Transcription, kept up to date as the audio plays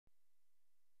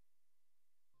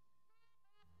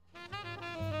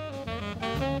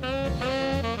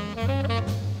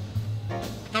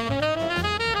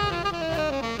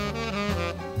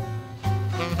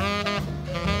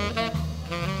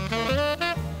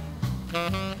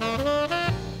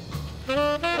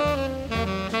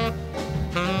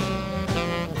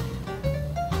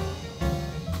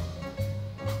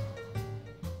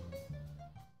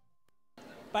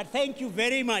But thank you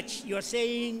very much. You're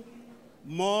saying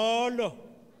Molo.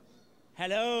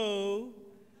 Hello.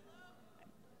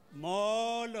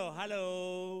 Molo,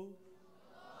 hello.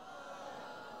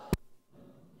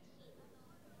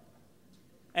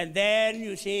 And then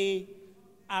you say,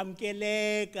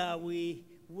 Amkeleka, we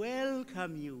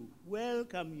welcome you,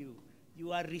 welcome you.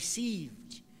 You are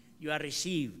received, you are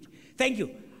received. Thank you.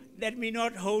 Let me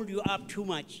not hold you up too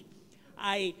much.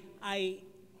 I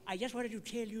just wanted to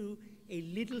tell you a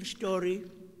little story.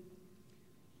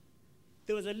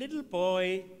 There was a little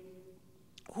boy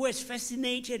who was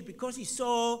fascinated because he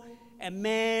saw a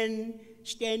man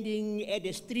standing at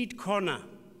a street corner.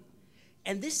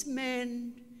 And this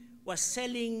man was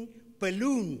selling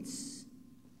balloons.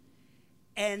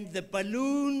 And the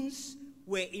balloons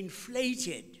were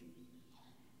inflated.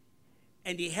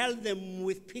 And he held them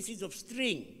with pieces of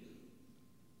string.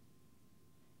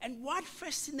 And what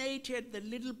fascinated the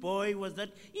little boy was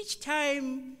that each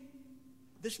time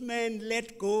this man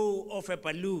let go of a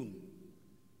balloon,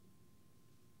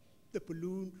 the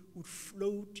balloon would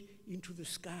float into the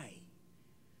sky.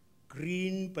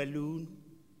 Green balloon,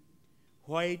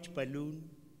 white balloon,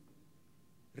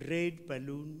 red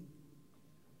balloon,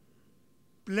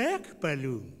 black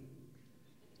balloon.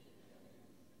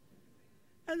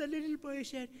 And the little boy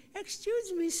said,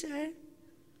 "Excuse me, sir,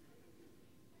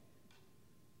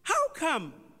 how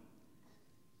come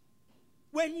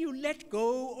when you let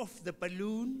go of the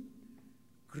balloon,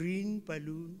 green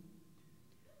balloon,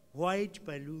 white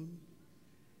balloon,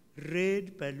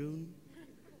 red balloon,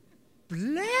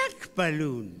 black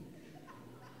balloon,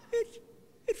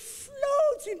 it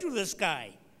floats into the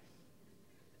sky?"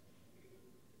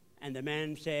 And the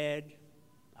man said,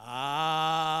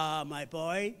 "Ah, my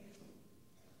boy,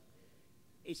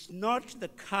 it's not the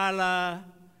color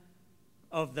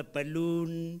of the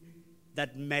balloon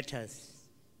that matters.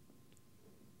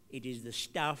 It is the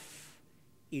stuff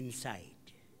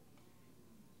inside.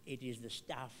 It is the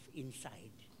stuff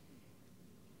inside.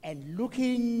 And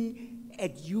looking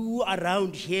at you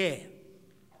around here,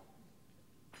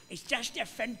 it's just a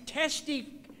fantastic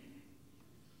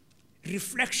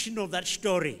reflection of that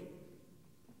story.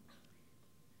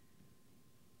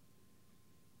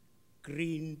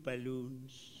 Green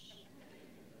balloons,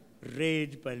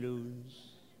 red balloons,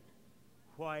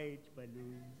 white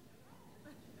balloons,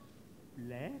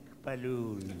 black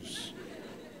balloons,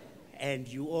 and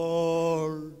you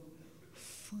all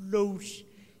float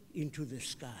into the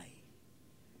sky.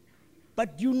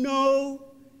 But you know,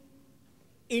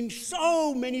 in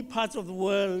so many parts of the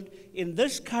world, in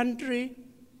this country,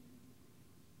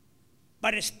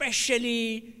 but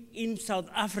especially in South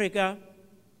Africa,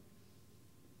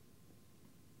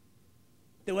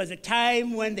 there was a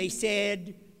time when they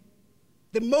said,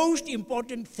 the most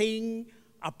important thing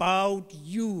about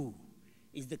you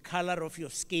is the color of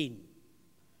your skin.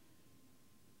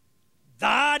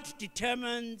 That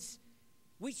determines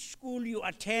which school you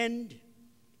attend,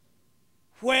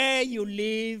 where you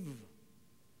live.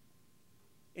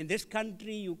 In this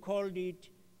country, you called it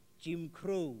Jim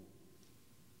Crow.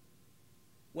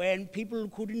 When people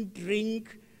couldn't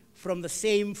drink from the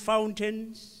same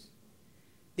fountains,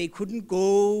 they couldn't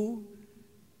go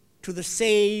to the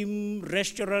same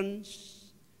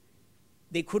restaurants.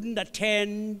 They couldn't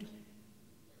attend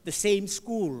the same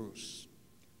schools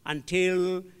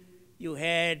until you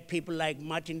had people like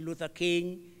Martin Luther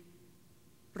King,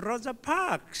 Rosa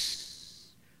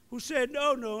Parks, who said,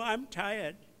 no, I'm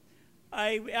tired.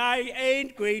 I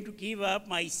ain't going to give up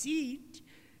my seat.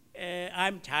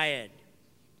 I'm tired.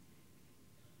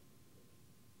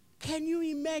 Can you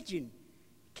imagine?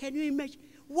 Can you imagine?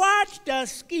 What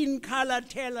does skin color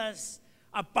tell us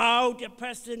about a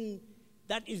person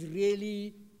that is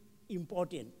really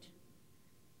important?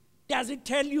 Does it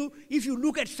tell you, if you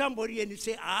look at somebody and you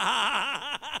say,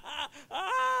 I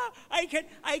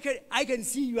can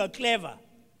see you are clever?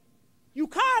 You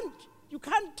can't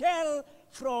tell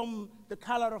from the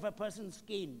color of a person's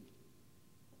skin.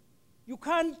 You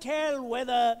can't tell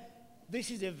whether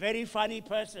this is a very funny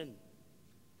person.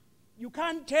 You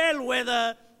can't tell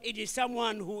whether it is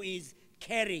someone who is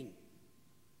caring,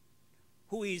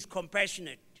 who is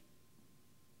compassionate.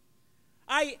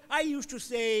 I used to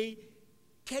say,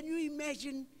 can you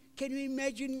imagine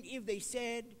if they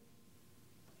said,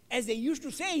 as they used to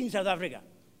say in South Africa.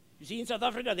 You see, in South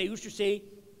Africa, they used to say,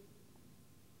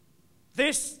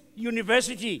 this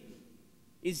university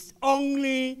is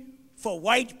only for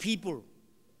white people.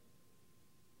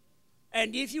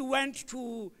 And if you went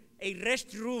to a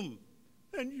restroom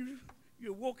and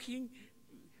you're walking,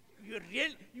 you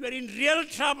are in real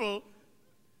trouble,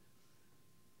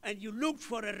 and you looked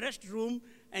for a restroom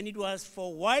and it was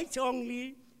for whites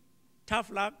only, tough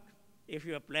luck if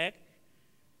you're black.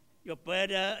 Your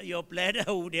bladder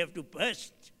would have to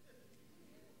burst.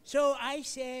 So I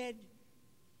said,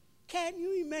 can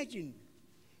you imagine?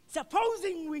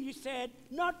 Supposing we said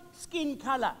not skin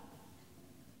color,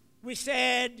 we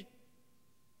said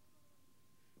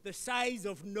the size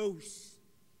of nose.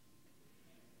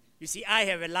 You see, I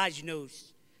have a large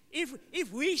nose.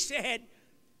 If we said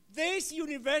this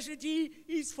university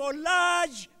is for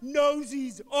large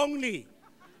noses only,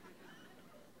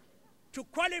 to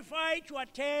qualify to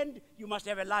attend, you must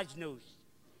have a large nose.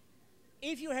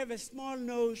 If you have a small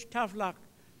nose, tough luck.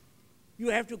 You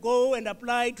have to go and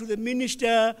apply to the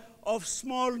Minister of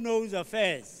Small Nose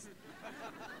Affairs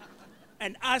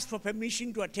and ask for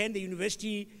permission to attend the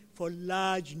university for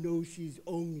large noses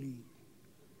only.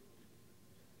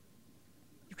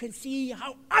 You can see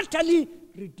how utterly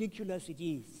ridiculous it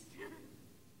is.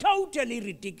 Totally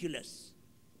ridiculous.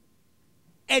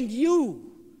 And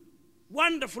you,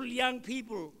 wonderful young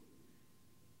people,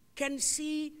 can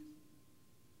see,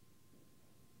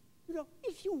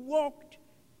 if you walked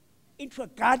into a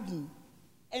garden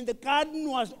and the garden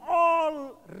was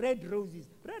all red roses.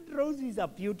 Red roses are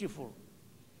beautiful.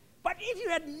 But if you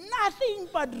had nothing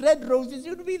but red roses, it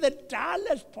would be the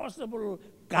dullest possible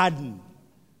garden.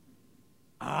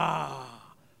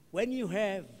 When you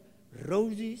have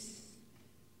roses,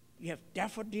 you have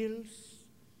daffodils,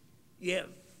 you have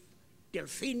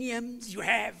delphiniums, you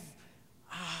have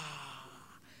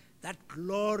that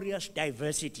glorious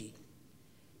diversity.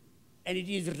 And it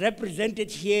is represented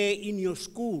here in your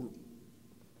school.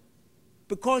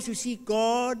 Because you see,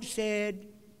 God said,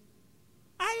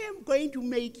 I am going to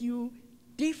make you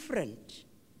different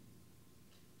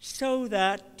so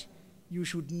that you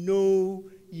should know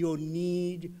your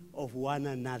need of one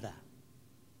another.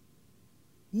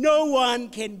 No one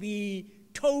can be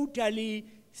totally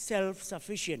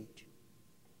self-sufficient.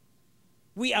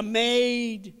 We are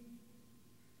made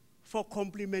for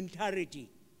complementarity.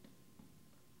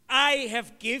 I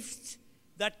have gifts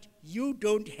that you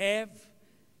don't have,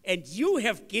 and you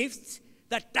have gifts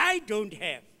that I don't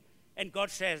have. And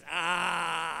God says,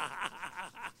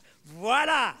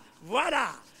 voila,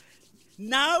 voila.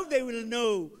 Now they will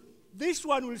know. This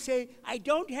one will say, I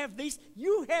don't have this,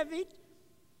 you have it.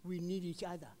 We need each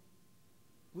other.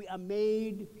 We are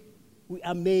made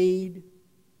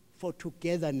for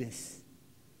togetherness.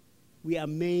 We are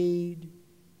made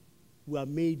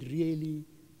really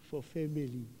for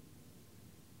family.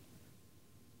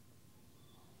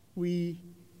 We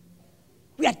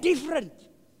are different.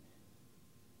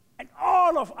 And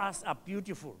all of us are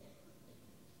beautiful.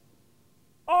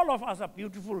 All of us are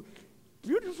beautiful.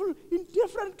 Beautiful in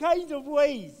different kinds of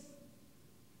ways.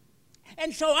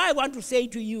 And so I want to say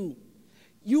to you,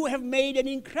 you have made an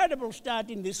incredible start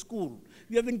in this school.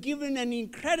 You have been given an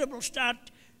incredible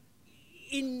start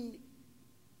in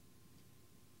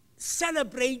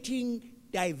celebrating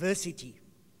diversity,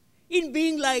 in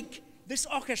being like this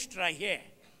orchestra here.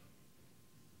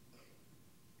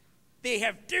 They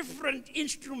have different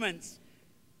instruments,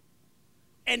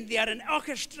 and they are an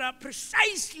orchestra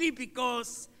precisely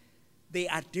because they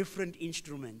are different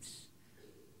instruments,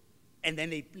 and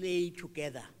then they play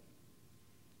together.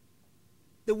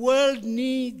 The world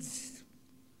needs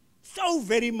so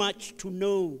very much to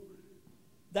know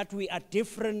that we are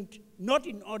different, not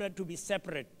in order to be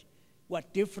separate. We are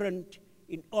different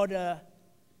in order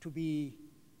to be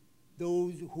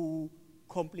those who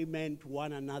complement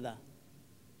one another.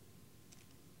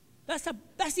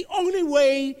 That's the only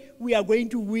way we are going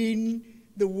to win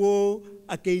the war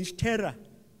against terror.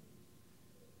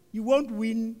 You won't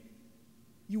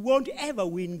ever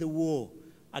win the war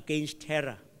against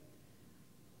terror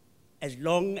as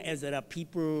long as there are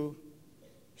people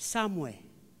somewhere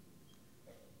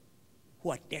who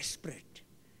are desperate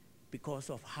because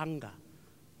of hunger,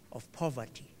 of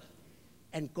poverty.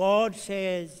 And God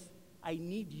says, I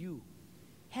need you.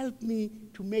 Help me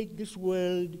to make this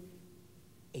world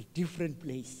a different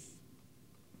place.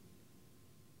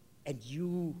 And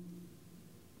you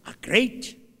are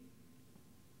great.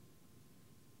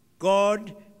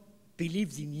 God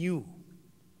believes in you.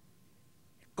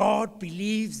 God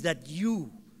believes that you,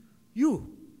 and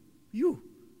you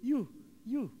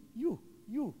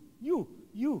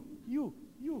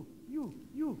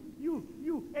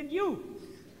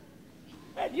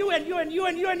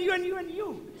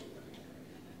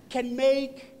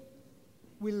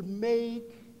will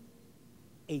make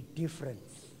a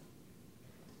difference.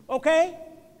 Okay?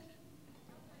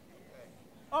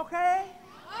 Okay?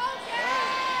 Okay!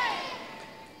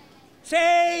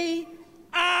 Say,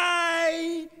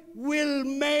 I will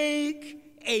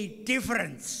make a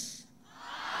difference.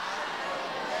 I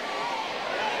will make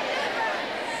a difference.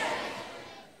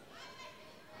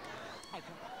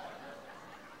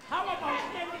 How about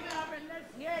standing up and let's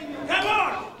hear you? Come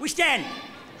on, we stand.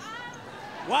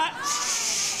 What?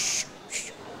 Shh,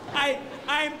 shh.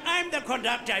 I'm the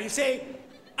conductor. You say,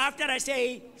 after I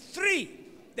say 3,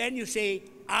 then you say,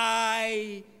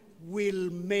 I will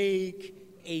make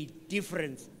a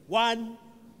difference. 1,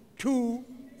 2,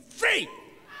 3.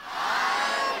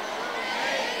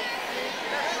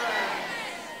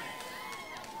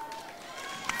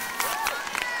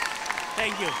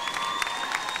 Thank you.